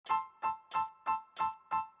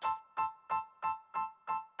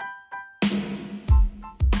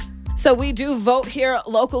So we do vote here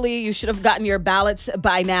locally. You should have gotten your ballots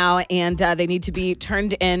by now, and they need to be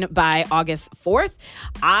turned in by August 4th.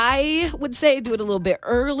 I would say do it a little bit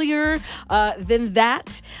earlier than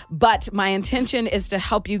that, but my intention is to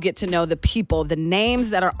help you get to know the people, the names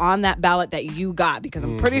that are on that ballot that you got, because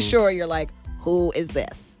I'm pretty sure you're like, who is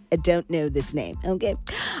this? I don't know this name. Okay.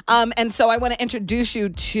 And so I want to introduce you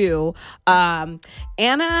to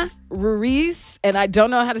Anna Ruiz, and I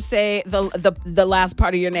don't know how to say the last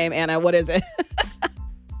part of your name, Anna. What is it?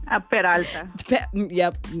 Peralta.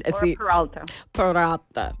 Yep. Or Peralta.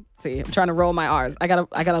 Peralta. See, I'm trying to roll my R's. I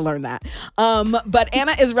gotta learn that. But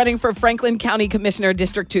Anna is running for Franklin County Commissioner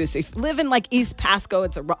District 2. So if you live in like East Pasco,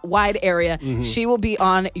 it's a wide area. She will be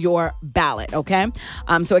on your ballot, okay?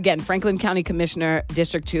 So again, Franklin County Commissioner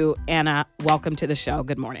District 2, Anna, welcome to the show.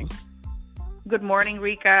 Good morning. Good morning,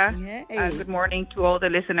 Rika. Good morning to all the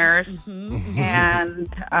listeners. And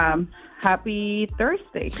happy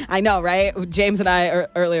Thursday. I know, right? James and I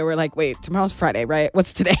earlier were like, wait, tomorrow's Friday, right?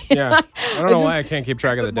 What's today? Yeah. I don't know why I can't keep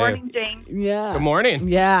track of the day. Good morning, James. Yeah. Good morning.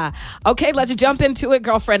 Yeah. Okay, let's jump into it,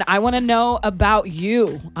 girlfriend. I want to know about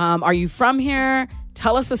you. Are you from here?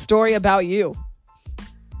 Tell us a story about you.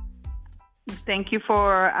 Thank you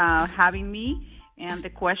for having me. And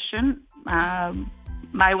the question,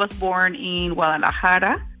 I was born in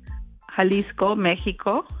Guadalajara, Jalisco,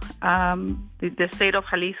 Mexico, the state of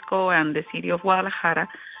Jalisco and the city of Guadalajara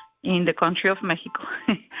in the country of Mexico.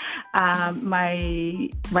 My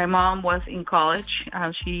mom was in college.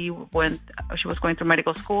 She was going to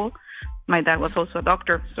medical school. My dad was also a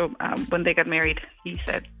doctor. So when they got married, he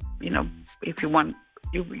said, if you want,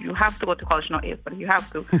 you have to go to college, not if, but you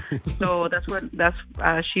have to. So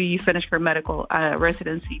she finished her medical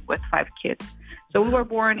residency with 5 kids. So we were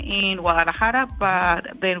born in Guadalajara, but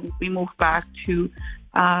then we moved back to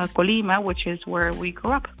Colima, which is where we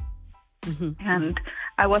grew up. And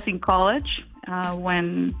I was in college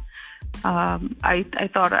when I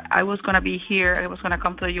thought I was going to be here. I was going to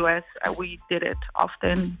come to the U.S. We did it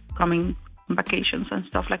often, coming on vacations and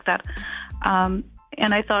stuff like that. And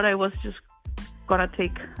I thought I was just going to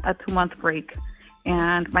take a 2-month break.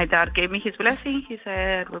 And my dad gave me his blessing. He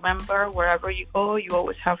said, remember, wherever you go, you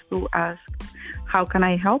always have to ask, how can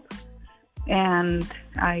I help? And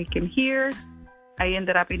I came here. I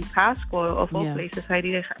ended up in Pasco, of all places. I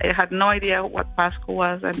had no idea what Pasco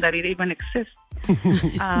was and that it even exists.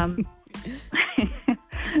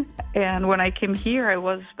 And when I came here, I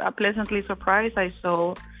was pleasantly surprised. I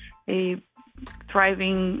saw a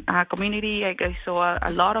thriving community. I saw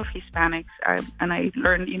a lot of Hispanics, and I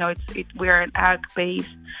learned, we're an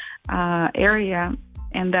ag-based area,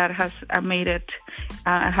 and that has made it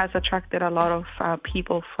has attracted a lot of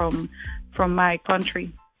people from my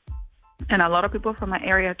country, and a lot of people from my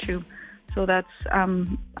area too. So that's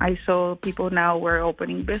I saw people now were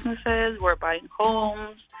opening businesses, were buying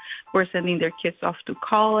homes, were sending their kids off to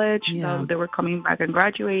college. So they were coming back and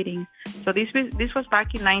graduating. So this was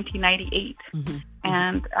back in 1998,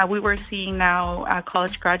 and we were seeing now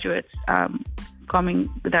college graduates coming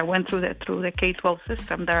that went through the K-12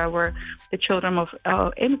 system. That were the children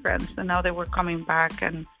of immigrants, and now they were coming back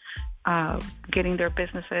and getting their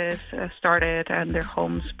businesses started and their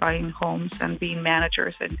homes, buying homes and being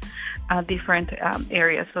managers in different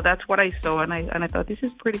areas. So that's what I saw, and I thought this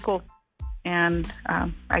is pretty cool. And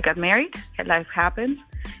I got married. Life happens.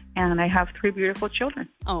 And I have 3 beautiful children.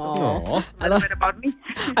 Oh, a little bit about me.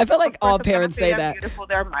 I feel like all parents say that. Beautiful,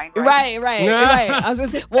 they're mine. Right. I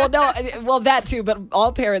was just, that too. But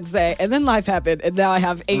all parents say, and then life happened, and now I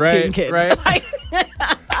have 18 kids. Right.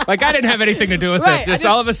 Like I didn't have anything to do with it. Just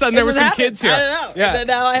all of a sudden there were some kids here. I don't know. Yeah. And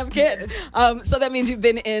now I have kids. So that means you've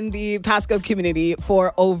been in the Pasco community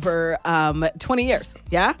for over 20 years.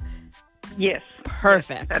 Yeah. Yes.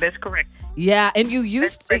 Perfect. Yes, that is correct. Yeah, and you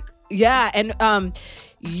used to, and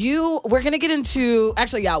we're going to get into,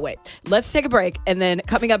 wait. Let's take a break, and then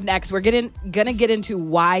coming up next, we're going to get into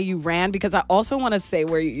why you ran, because I also want to say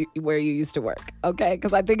where you used to work, okay?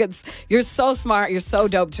 Because I think you're so smart, you're so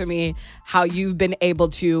dope to me, how you've been able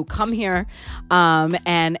to come here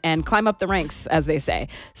and climb up the ranks, as they say.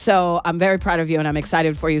 So I'm very proud of you, and I'm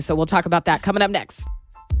excited for you, so we'll talk about that coming up next.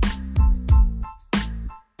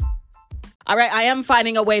 All right, I am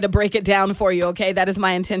finding a way to break it down for you, okay? That is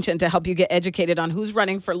my intention, to help you get educated on who's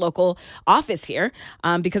running for local office here,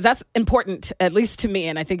 because that's important, at least to me,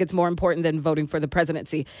 and I think it's more important than voting for the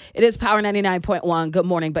presidency. It is Power 99.1. Good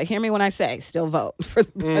morning, but hear me when I say still vote for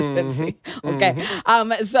the presidency, okay?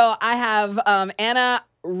 So I have Anna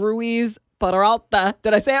Ruiz Peralta.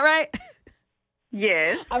 Did I say it right?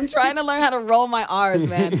 Yes. I'm trying to learn how to roll my R's,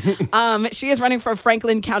 man. She is running for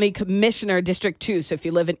Franklin County Commissioner, District 2. So if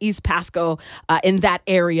you live in East Pasco, in that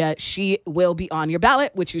area, she will be on your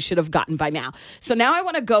ballot, which you should have gotten by now. So now I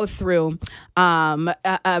want to go through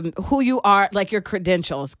who you are, like your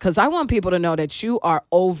credentials, because I want people to know that you are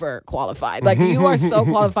overqualified. Like you are so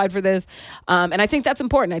qualified for this. And I think that's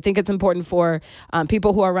important. I think it's important for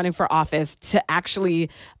people who are running for office to actually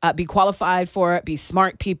be qualified for it, be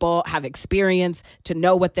smart people, have experience, to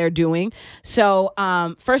know what they're doing. So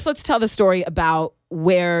first, let's tell the story about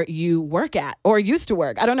where you work at or used to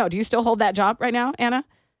work. I don't know. Do you still hold that job right now, Anna?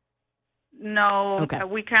 No. Okay.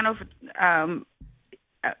 We kind of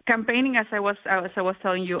campaigning, as I was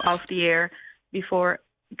telling you off the air before.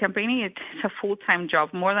 Campaigning, it's a full-time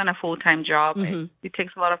job, more than a full-time job. Mm-hmm. It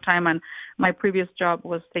takes a lot of time, and my previous job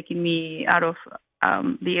was taking me out of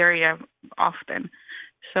the area often.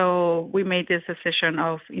 So we made this decision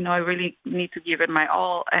of, I really need to give it my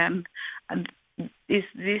all, and this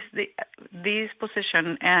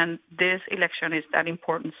position and this election is that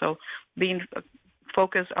important. So being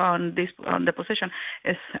focused on the position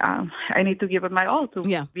is I need to give it my all to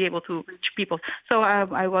be able to reach people. So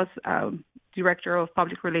I was Director of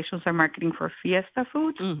Public Relations and Marketing for Fiesta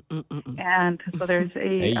Foods, and so there's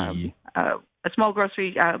a small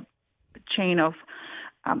grocery chain of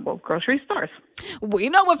grocery stores. We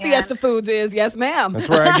know what Fiesta Foods is. Yes, ma'am. That's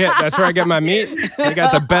where I get my meat. They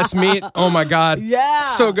got the best meat. Oh my God. Yeah.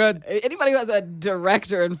 So good. Anybody who has a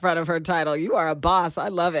director in front of her title, you are a boss. I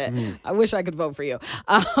love it. I wish I could vote for you.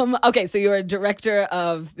 Okay, so you're a director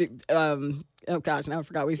of oh gosh, now I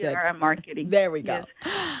forgot what we said. Marketing. There we go.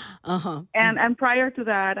 Yes. And prior to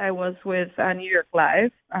that, I was with New York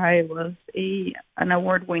Live. I was an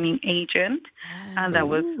award-winning agent, and that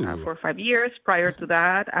was for 5 years. Prior to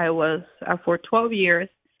that, I was for 12 years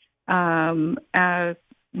a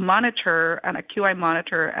monitor and a QI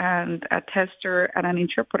monitor and a tester and an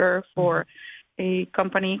interpreter for a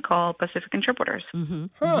company called Pacific Interpreters.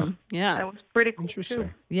 Yeah, that was pretty cool Interesting. too.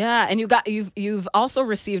 Yeah, and you've also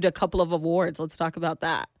received a couple of awards. Let's talk about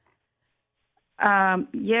that.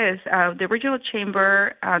 Yes, the regional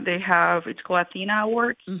chamber, they have, it's called Athena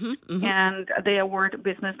Awards, and they award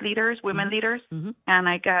business leaders, women leaders, and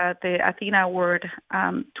I got the Athena Award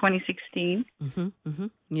 2016.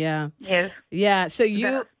 Yeah. Yes. Yeah, so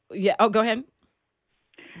oh, go ahead.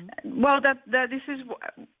 Well, this is,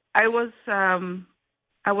 I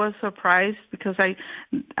was surprised because I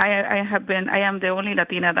am the only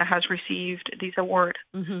Latina that has received this award,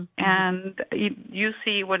 and you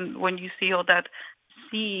see when you see all that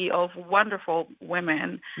sea of wonderful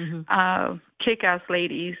women, kick-ass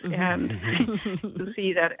ladies, and to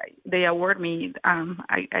see that they award me,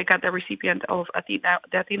 I got the recipient of the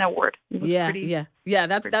Athena Award. Yeah.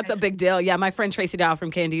 That's a big deal. Yeah, my friend Tracy Dow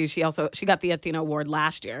from KNDU, she got the Athena Award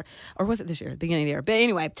last year, or was it this year? Beginning of the year. But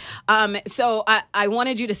anyway, so I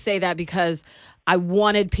wanted you to say that because I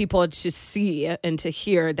wanted people to see and to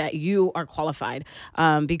hear that you are qualified,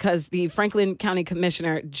 because the Franklin County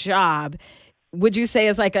Commissioner job, would you say,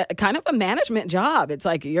 is like a kind of a management job? It's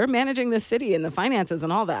like you're managing the city and the finances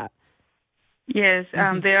and all that. Yes, they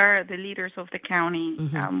are the leaders of the county.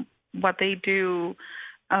 What they do,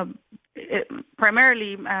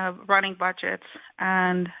 primarily running budgets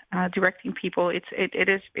and directing people. It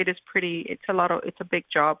is pretty. It's a big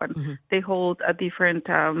job, and they hold different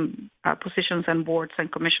positions and boards and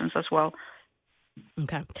commissions as well.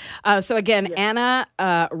 Okay. So again, Anna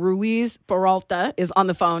Ruiz Peralta is on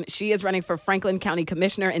the phone. She is running for Franklin County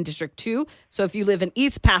Commissioner in District 2. So if you live in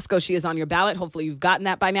East Pasco, she is on your ballot. Hopefully you've gotten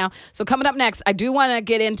that by now. So coming up next, I do want to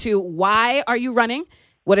get into why are you running?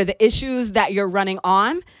 What are the issues that you're running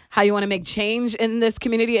on? How you want to make change in this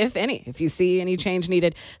community, if any, if you see any change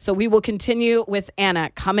needed. So we will continue with Anna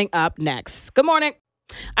coming up next. Good morning.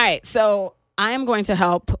 All right. So I am going to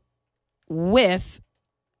help with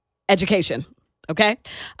education. Okay.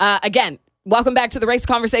 Again, welcome back to the Race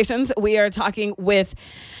Conversations. We are talking with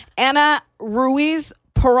Anna Ruiz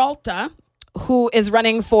Peralta, who is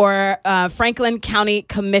running for Franklin County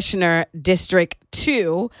Commissioner District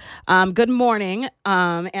 2. Good morning,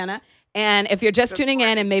 Anna. And if you're just tuning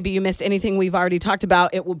in and maybe you missed anything we've already talked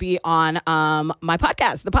about, it will be on my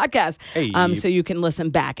podcast, the podcast, so you can listen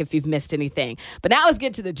back if you've missed anything. But now let's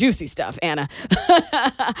get to the juicy stuff, Anna.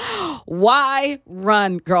 Why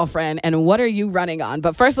run, girlfriend, and what are you running on?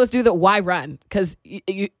 But first, let's do the why run, because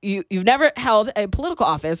you've never held a political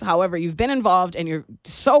office. However, you've been involved and you're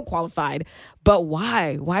so qualified. But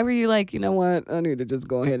why? Why were you like, you know what, I need to just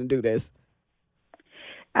go ahead and do this?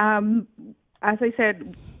 As I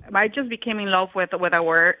said, I just became in love with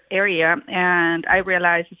our area, and I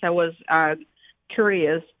realized as I was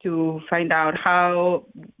curious to find out how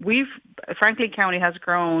Franklin County has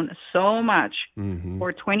grown so much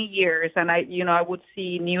for 20 years. And I would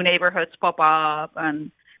see new neighborhoods pop up,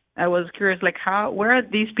 and I was curious, like, where are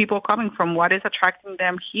these people coming from? What is attracting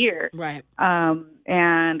them here? Right.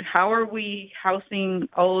 And how are we housing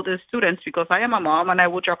all the students? Because I am a mom, and I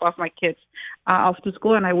would drop off my kids off to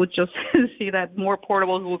school, and I would just see that more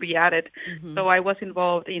portables will be added. So I was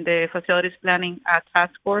involved in the facilities planning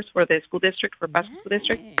task force for the school district, for Pasco School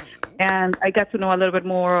District, and I got to know a little bit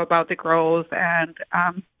more about the growth and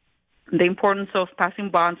the importance of passing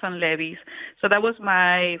bonds and levies. So that was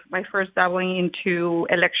my first dabbling into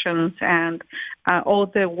elections and all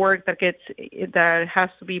the work that has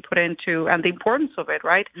to be put into, and the importance of it,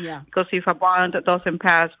 right? Yeah. Because if a bond doesn't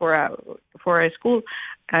pass for a school,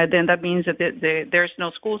 then that means that there's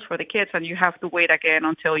no schools for the kids, and you have to wait again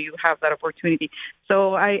until you have that opportunity.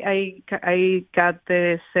 So I got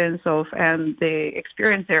the sense of and the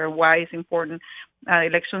experience there why it's important.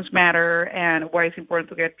 Elections matter, and why it's important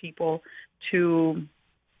to get people to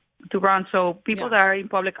run. So people that are in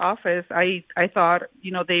public office, I thought,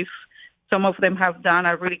 some of them have done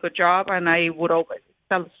a really good job, and I would always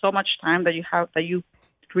tell so much time that you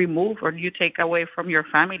remove or you take away from your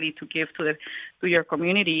family to give to your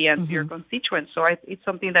community and to your constituents. So it's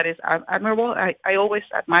something that is admirable. I always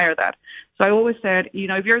admire that. So I always said,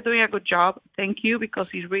 if you're doing a good job, thank you, because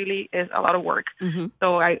it really is a lot of work.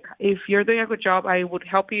 So if you're doing a good job, I would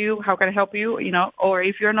help you. How can I help you? Or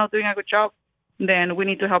if you're not doing a good job, then we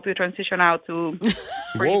need to help you transition out to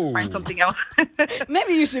find something else.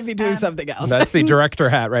 Maybe you should be doing something else. That's the director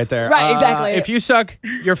hat right there. Right, exactly. If you suck,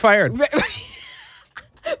 you're fired.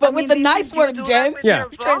 But with the nice words, Jen. Yeah.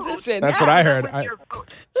 Transition. That's what I heard.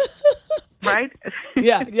 Right?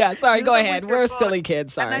 Yeah. Sorry, go ahead. We're silly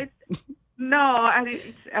kids. Sorry. Yes.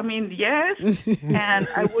 And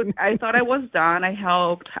I thought I was done. I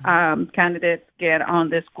helped candidates get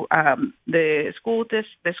on the school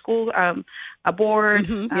board,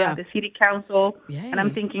 the city council. Yay. And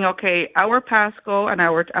I'm thinking, okay, our Pasco and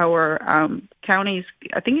our counties,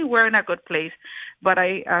 I think we're in a good place. But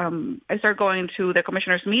I started going to the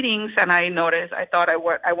commissioners' meetings, and I noticed,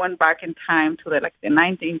 I went back in time to the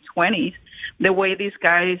 1920s, the way these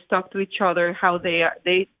guys talk to each other, how they're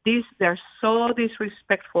so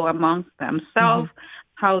disrespectful amongst themselves,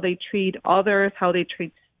 how they treat others, how they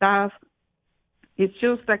treat staff. It's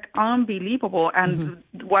just unbelievable. And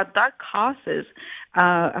what that causes,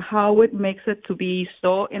 how it makes it to be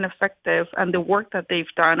so ineffective, and the work that they've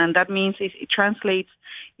done. And that means it translates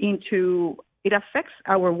into, it affects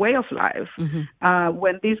our way of life.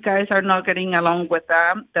 When these guys are not getting along with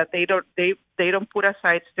them, that they don't put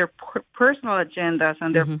aside their personal agendas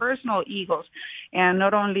and their personal egos. And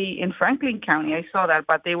not only in Franklin County, I saw that,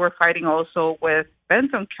 but they were fighting also with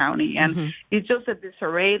Benton County. And it's just a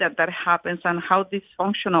disarray that happens, and how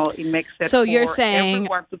dysfunctional it makes it so for you're saying,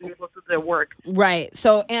 everyone to be able to do their work. Right.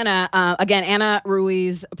 So Anna, Anna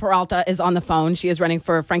Ruiz Peralta is on the phone. She is running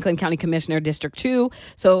for Franklin County Commissioner District 2.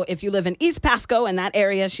 So if you live in East Pasco and that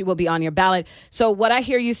area, she will be on your ballot. So what I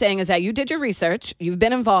hear you saying is that you did your research, you've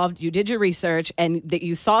been involved, you did your research, and that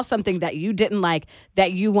you saw something that you didn't like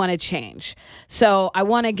that you want to change. So I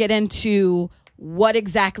want to get into what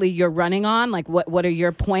exactly you're running on, like what are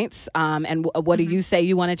your points, and what do you say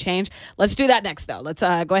you want to change? Let's do that next, though. Let's go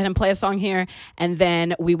ahead and play a song here, and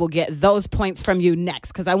then we will get those points from you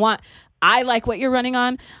next, because I like what you're running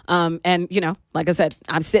on, and like I said,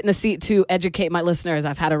 I'm sitting in a seat to educate my listeners.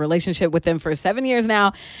 I've had a relationship with them for 7 years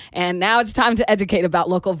now, and now it's time to educate about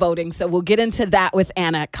local voting. So we'll get into that with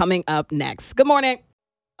Anna coming up next. Good morning.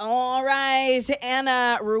 All right.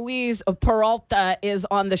 Anna Ruiz Peralta is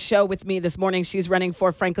on the show with me this morning. She's running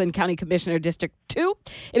for Franklin County Commissioner District 2.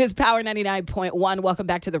 It is Power 99.1. Welcome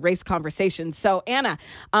back to the race conversation. So, Anna,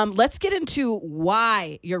 let's get into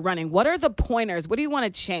why you're running. What are the pointers? What do you want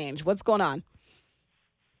to change? What's going on?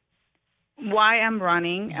 Why I'm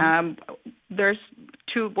running, there's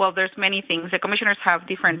many things. The commissioners have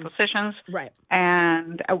different positions. Right.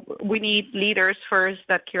 And we need leaders first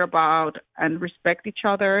that care about and respect each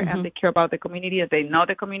other, and they care about the community, that they know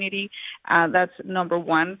the community. That's number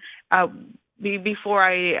one. Before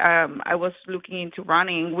I was looking into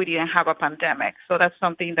running, we didn't have a pandemic. So that's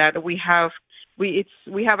something that we have. We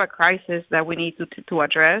have a crisis that we need to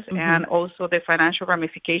address, and also the financial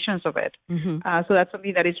ramifications of it. So that's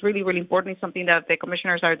something that is really, really important. It's something that the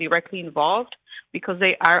commissioners are directly involved, because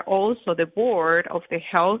they are also the board of the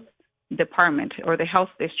health department or the health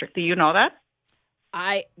district. Do you know that?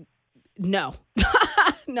 No.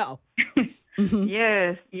 No.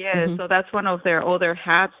 Yes. So that's one of their other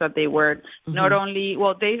hats that they wear. Not only,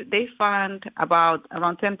 they fund around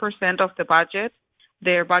 10% of the budget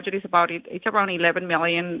Their budget is it's around 11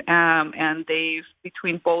 million, and they've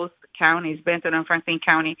between both counties, Benton and Franklin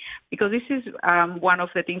County, because this is one of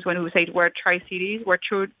the things when we say we're Tri-Cities, we're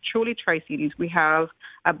truly Tri-Cities. We have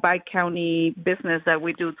a bi-county business that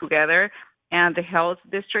we do together, and the health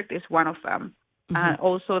district is one of them.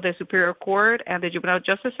 Also, the Superior Court and the juvenile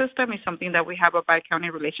justice system is something that we have a bi-county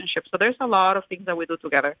relationship. So there's a lot of things that we do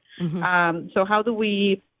together. So how do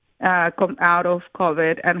we come out of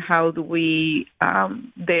COVID, and how do we,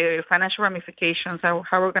 the financial ramifications, how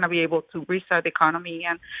we're going to be able to restart the economy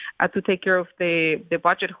and to take care of the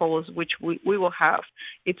budget holes, which we will have.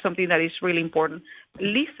 It's something that is really important.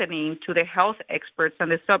 Listening to the health experts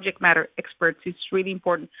and the subject matter experts is really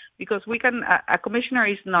important, because we can, a commissioner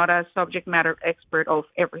is not a subject matter expert of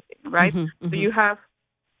everything, right? So you have,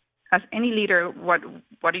 as any leader, what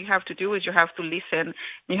you have to do is you have to listen.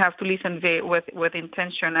 You have to listen with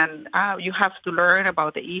intention, and you have to learn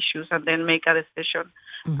about the issues and then make a decision.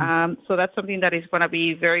 So that's something that is going to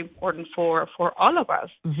be very important for all of us,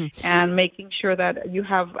 and making sure that you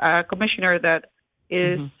have a commissioner that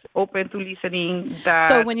is open to listening.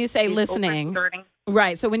 So when you say listening,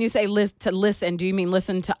 right? So when you say to listen, do you mean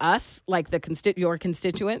listen to us, like your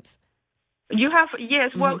constituents? You have,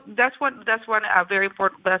 yes. Well, that's one a very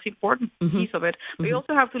important. That's important piece of it. But you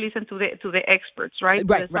also have to listen to the experts, right?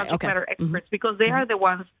 The subject matter experts, because they are the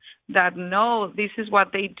ones that know this is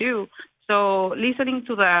what they do. So listening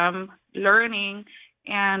to them, learning,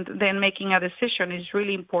 and then making a decision is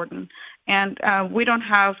really important. And we don't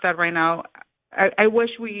have that right now. I wish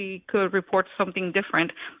we could report something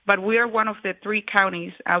different, but we are one of the three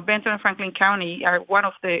counties. Benton and Franklin County are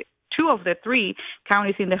two of the three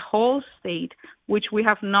counties in the whole state, which we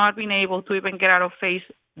have not been able to even get out of phase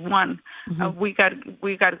one. We got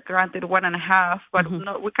granted 1.5, but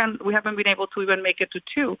we haven't been able to even make it to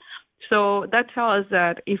 2. So that tells us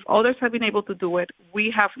that if others have been able to do it, we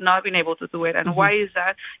have not been able to do it. And why is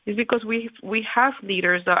that? It's because we have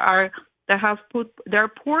leaders they're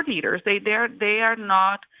poor leaders. They are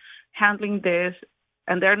not handling this,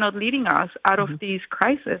 and they're not leading us out of these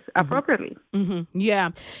crises appropriately.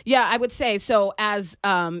 Yeah, I would say so. As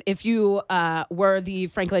if you were the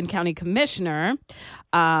Franklin County Commissioner,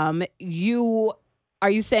 are you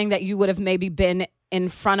saying that you would have maybe been in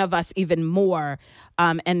front of us even more,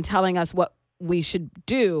 and telling us what we should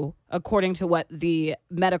do according to what the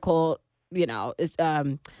medical,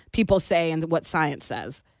 people say and what science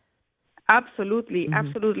says? Absolutely.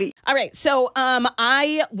 All right. So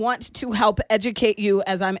I want to help educate you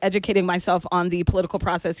as I'm educating myself on the political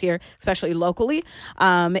process here, especially locally.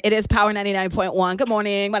 It is Power 99.1. Good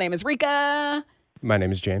morning. My name is Rika. My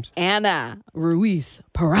name is James. Anna Ruiz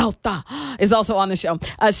Peralta is also on the show.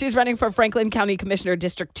 She's running for Franklin County Commissioner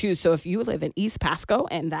District 2. So if you live in East Pasco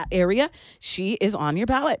and that area, she is on your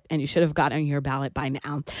ballot, and you should have gotten your ballot by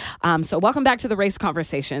now. So welcome back to the Race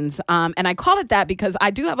Conversations. And I call it that because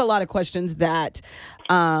I do have a lot of questions that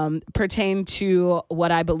pertain to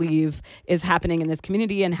what I believe is happening in this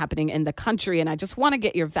community and happening in the country. And I just want to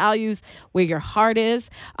get your values, where your heart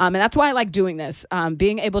is. And that's why I like doing this,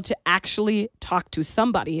 being able to actually talk to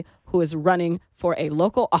somebody who is running for a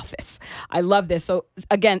local office. I love this. So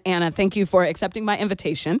again, Anna, thank you for accepting my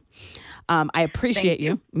invitation. I appreciate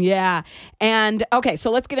you. Yeah. And okay,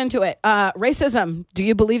 so let's get into it. Racism. Do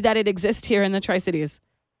you believe that it exists here in the Tri-Cities?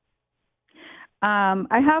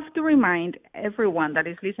 I have to remind everyone that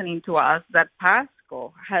is listening to us that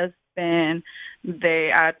Pasco has been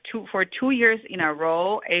for 2 years in a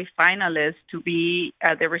row a finalist to be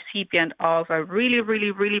the recipient of a really,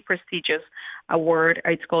 really, really prestigious award.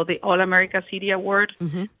 It's called the All America City Award,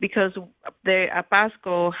 because the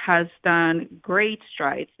Pasco has done great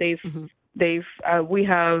strides. We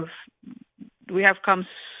have come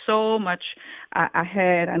so much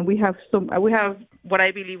ahead, and we have what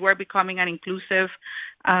I believe we're becoming an inclusive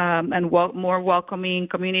and more welcoming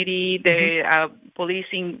community. The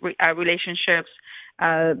policing relationships,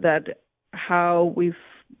 that how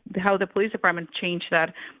the police department changed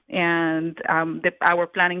that, and our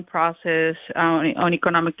planning process on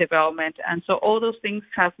economic development, and so all those things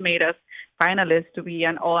have made us finalists to be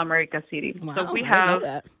an All-America city. Wow, so we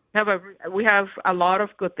have a lot of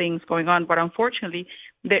good things going on, but unfortunately,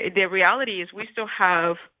 the reality is we still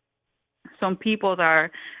have some people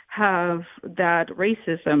that have that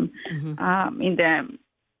racism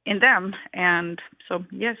in them, and so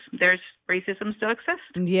yes, there's racism still exists.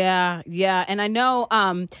 Yeah, and I know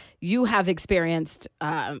you have experienced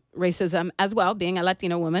racism as well, being a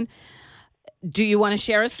Latino woman. Do you want to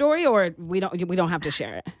share a story, or we don't have to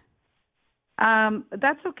share it?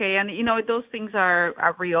 That's okay, and those things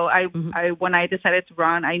are real. I when I decided to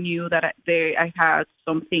run, I knew that I had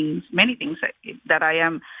many things that I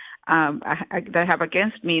am that I have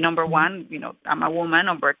against me. Number one, I'm a woman.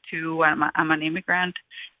 Number two, I'm an immigrant,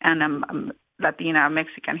 and I'm Latina,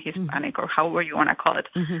 Mexican, Hispanic, or however you want to call it.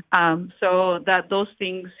 So that those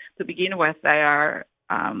things to begin with, they are.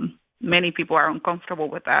 Many people are uncomfortable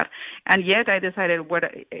with that, and yet I decided, what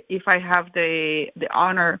if I have the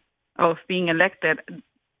honor of being elected,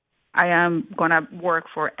 I am going to work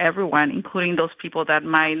for everyone, including those people that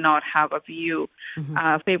might not have a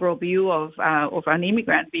favorable view of an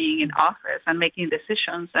immigrant being in office and making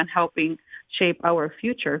decisions and helping shape our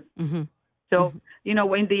future. So,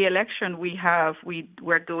 in the election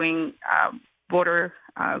we're doing voter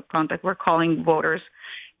contact. We're calling voters,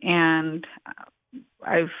 and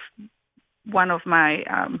one of my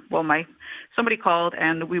somebody called,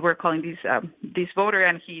 and we were calling this voter,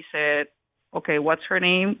 and he said, okay, what's her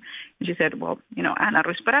name? And she said, well, Ana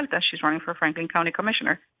Ruiz Peralta, she's running for Franklin County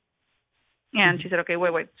Commissioner. And she said, okay,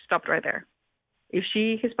 wait, stop right there. Is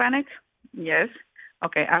she Hispanic? Yes.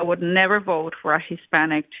 Okay, I would never vote for a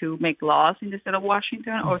Hispanic to make laws in the state of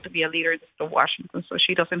Washington or to be a leader in the state of Washington, so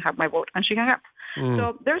she doesn't have my vote, and she hung up.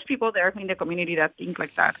 So there's people there in the community that think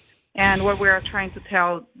like that. And what we're trying to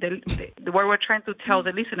tell the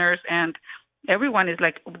listeners and everyone is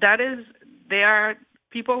like, they are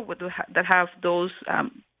people that have those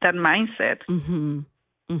that mindset.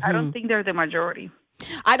 I don't think they're the majority.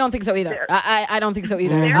 I don't think so either. I don't think so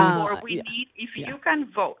either. Therefore, we need, if you can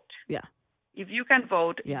vote, Yeah.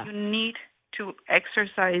 you need to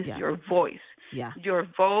exercise your voice. Yeah. Your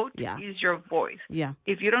vote is your voice. Yeah.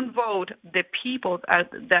 If you don't vote, the people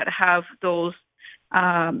that have those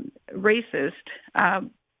racist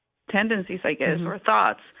tendencies, I guess, or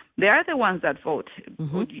thoughts, they are the ones that vote.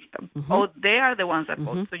 They are the ones that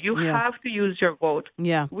vote. So you have to use your vote.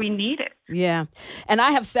 Yeah. We need it. Yeah. And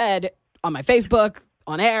I have said on my Facebook,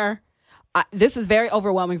 on air, this is very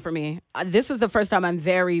overwhelming for me. This is the first time I'm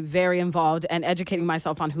very, very involved and educating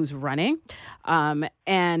myself on who's running.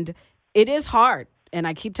 And it is hard. And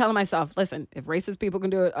I keep telling myself, listen, if racist people can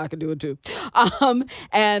do it, I can do it too.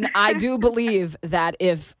 And I do believe that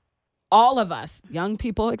if all of us, young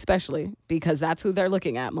people especially, because that's who they're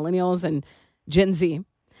looking at, millennials and Gen Z,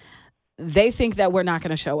 they think that we're not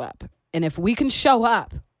going to show up. And if we can show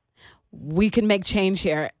up, we can make change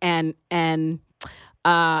here and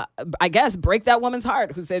I guess break that woman's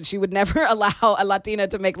heart who said she would never allow a Latina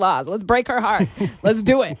to make laws. Let's break her heart. Let's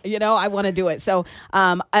do it. I want to do it. So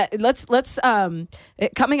let's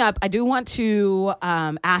coming up, I do want to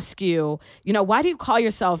ask you, why do you call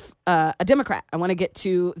yourself a Democrat? I want to get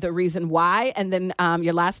to the reason why. And then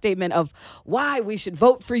your last statement of why we should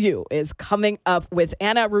vote for you is coming up with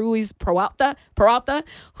Ana Ruiz Peralta,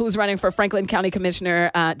 who's running for Franklin County Commissioner,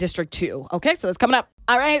 District 2. Okay, so that's coming up.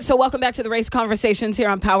 All right, so welcome back to the Race Conversations here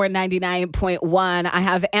on Power 99.1. I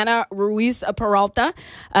have Ana Ruiz Peralta.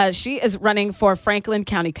 She is running for Franklin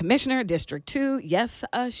County Commissioner, District 2. Yes,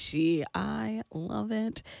 she. I love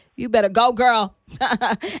it. You better go, girl,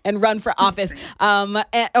 and run for office.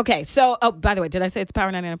 Okay, so, by the way, did I say it's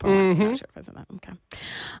Power 99.1? I'm not sure if I said that. Okay.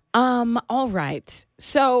 All right.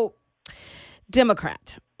 So,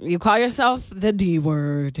 Democrat. You call yourself the D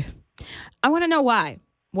word. I want to know why.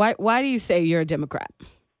 Why do you say you're a Democrat?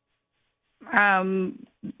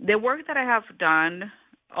 The work that I have done,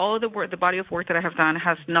 all the work, the body of work that I have done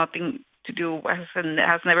has nothing to do,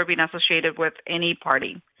 has never been associated with any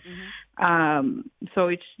party.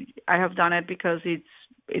 So I have done it because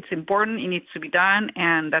it's important, it needs to be done,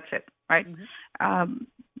 and that's it, right?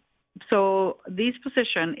 So this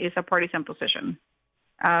position is a partisan position.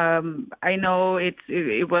 I know it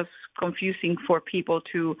was confusing for people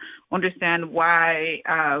to understand why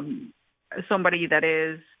somebody that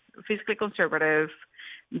is fiscally conservative,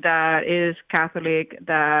 that is Catholic,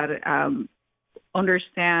 that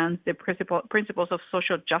understands the principles of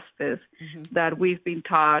social justice that we've been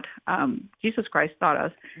taught, Jesus Christ taught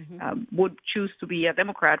us, would choose to be a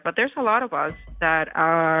Democrat. But there's a lot of us that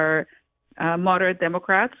are moderate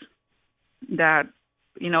Democrats that,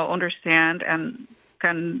 understand and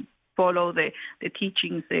can follow the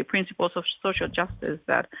teachings, the principles of social justice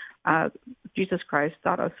that Jesus Christ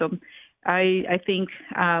taught us. So I think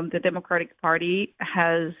the Democratic Party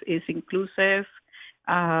is inclusive,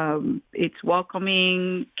 it's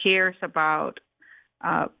welcoming, cares about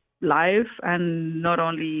life, and not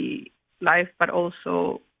only life, but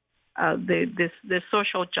also the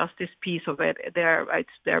social justice piece of it.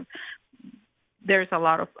 There's a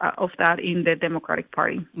lot of that in the Democratic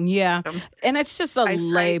Party. Yeah, and it's just a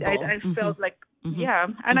label. I felt like Yeah,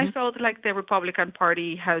 and I felt like the Republican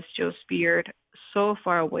Party has just veered so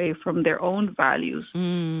far away from their own values,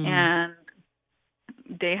 and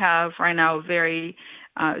they have right now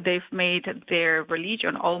they've made their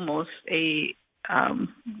religion almost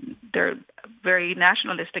they're very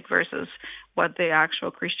nationalistic versus what the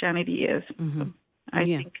actual Christianity is. So I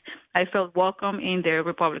think I felt welcome in the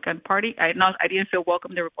Republican Party. I didn't feel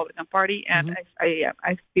welcome in the Republican Party, and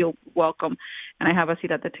I feel welcome, and I have a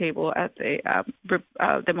seat at the table at the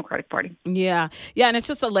Democratic Party. Yeah, and it's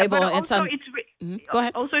just a label. But also, go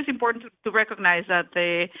ahead. Also, it's important to recognize that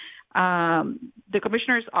the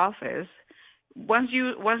commissioner's office, once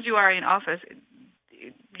you are in office,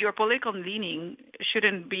 your political leaning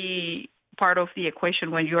shouldn't be part of the equation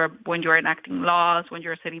when you're enacting laws, when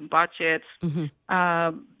you're setting budgets.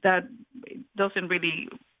 That doesn't really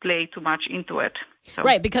play too much into it. So.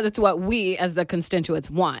 Right, because it's what we as the constituents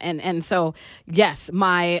want. And so, yes,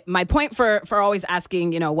 my point for always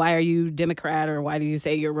asking, why are you Democrat or why do you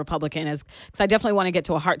say you're Republican is because I definitely want to get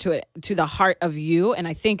to the heart of you. And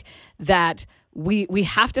I think that we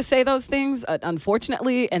have to say those things,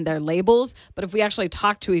 unfortunately, and they're labels. But if we actually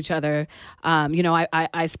talk to each other,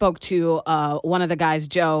 I spoke to one of the guys,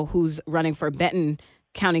 Joe, who's running for Benton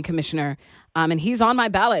County Commissioner. And he's on my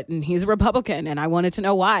ballot and he's a Republican and I wanted to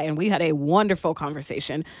know why. And we had a wonderful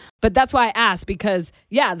conversation. But that's why I asked because,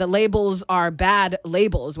 the labels are bad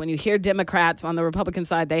labels. When you hear Democrats on the Republican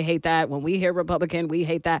side, they hate that. When we hear Republican, we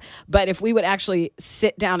hate that. But if we would actually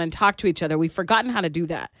sit down and talk to each other, we've forgotten how to do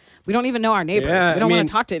that. We don't even know our neighbors. We don't want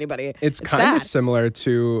to talk to anybody. It's kind of similar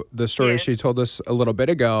to the story she told us a little bit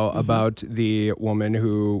ago about the woman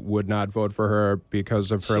who would not vote for her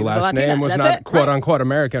because of her last name was not quote unquote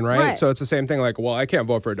American, right? So it's the same thing like, well, I can't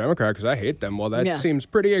vote for a Democrat because I hate them. Well, that seems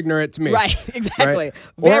pretty ignorant to me. Right, exactly.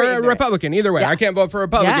 Right? Or a Republican, either way. I can't vote for a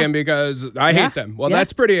Republican because I hate them. Well,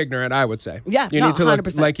 that's pretty ignorant, I would say. Yeah, you need to look,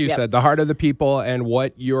 100%. like you said, the heart of the people and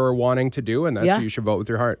what you're wanting to do, and that's who you should vote with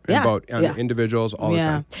your heart and vote on individuals all the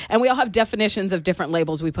time. And we all have definitions of different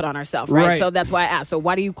labels we put on ourselves, right? So that's why I asked. So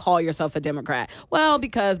why do you call yourself a Democrat? Well,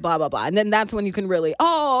 because blah, blah, blah. And then that's when you can really,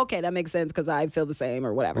 okay, that makes sense because I feel the same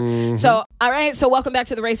or whatever. So, all right. So welcome back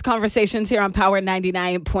to the Race Conversations here on Power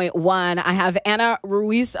 99.1. I have Ana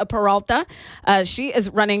Ruiz Peralta. She is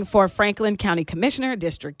running for Franklin County Commissioner,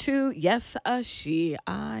 District 2. Yes, she.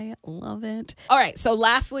 I love it. All right. So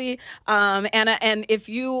lastly, Ana, and if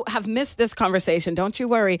you have missed this conversation, don't you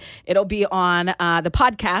worry. It'll be on the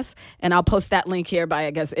podcast, and I'll post that link here by,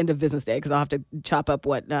 I guess, end of business day because I'll have to chop up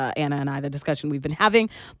what Ana and I, the discussion we've been having.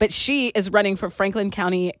 But she is running for Franklin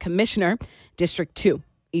County Commissioner, District 2,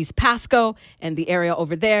 East Pasco, and the area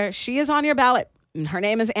over there. She is on your ballot. And her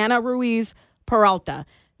name is Ana Ruiz Peralta.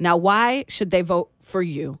 Now, why should they vote for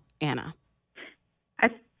you, Ana?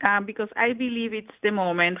 Because I believe it's the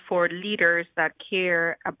moment for leaders that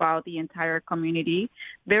care about the entire community.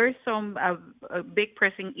 There are some big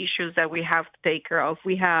pressing issues that we have to take care of.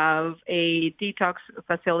 We have a detox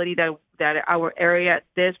facility that our area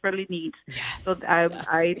desperately needs. Yes, so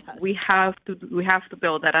we have to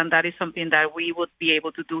build that, and that is something that we would be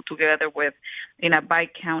able to do together with in a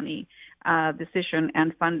bi-county decision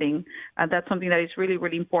and funding. That's something that is really,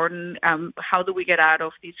 really important. How do we get out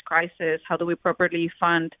of this crisis? How do we properly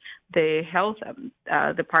fund the health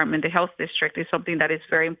department? The health district is something that is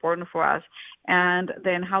very important for us. And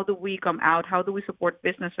then how do we come out? How do we support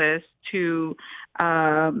businesses to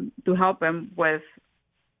help them with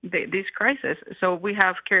this crisis? So we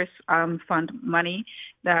have CARES fund money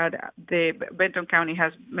that the Benton County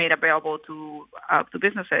has made available to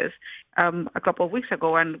businesses a couple of weeks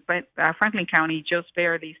ago, and Franklin County just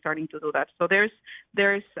barely starting to do that. So there's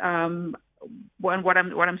what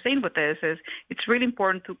I'm saying with this is it's really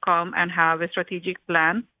important to come and have a strategic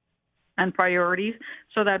plan and priorities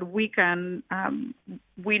so that we can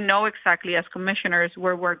we know exactly as commissioners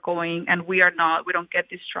where we're going, and we don't get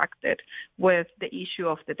distracted with the issue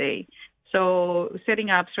of the day. So setting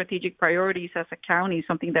up strategic priorities as a county is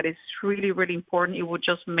something that is really, really important. It would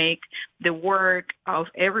just make the work of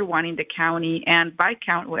everyone in the county and by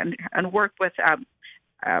county and work with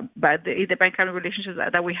but the bi-county relationships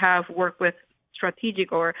that we have, work with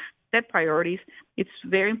strategic or set priorities. It's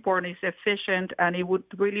very important, it's efficient, and it would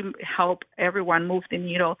really help everyone move the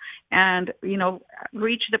needle and,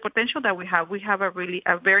 reach the potential that we have. We have a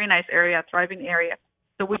very nice area, a thriving area.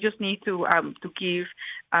 So we just need to give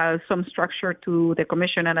some structure to the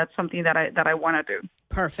commission, and that's something that I want to do.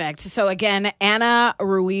 Perfect. So again, Ana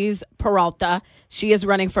Ruiz Peralta. She is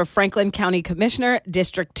running for Franklin County Commissioner,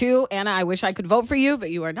 District 2. Anna, I wish I could vote for you,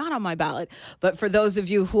 but you are not on my ballot. But for those of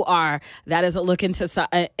you who are, that is a look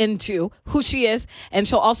into who she is. And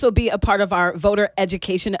she'll also be a part of our voter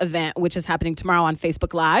education event, which is happening tomorrow on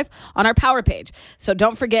Facebook Live on our Power page. So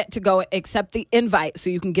don't forget to go accept the invite so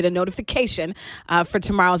you can get a notification for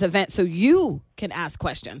tomorrow's event so you can ask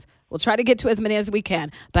questions. We'll try to get to as many as we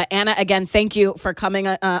can. But Anna, again, thank you for coming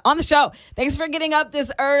on the show. Thanks for getting up this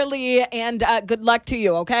early, and good luck to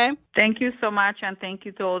you, okay? Thank you so much, and thank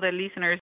you to all the listeners.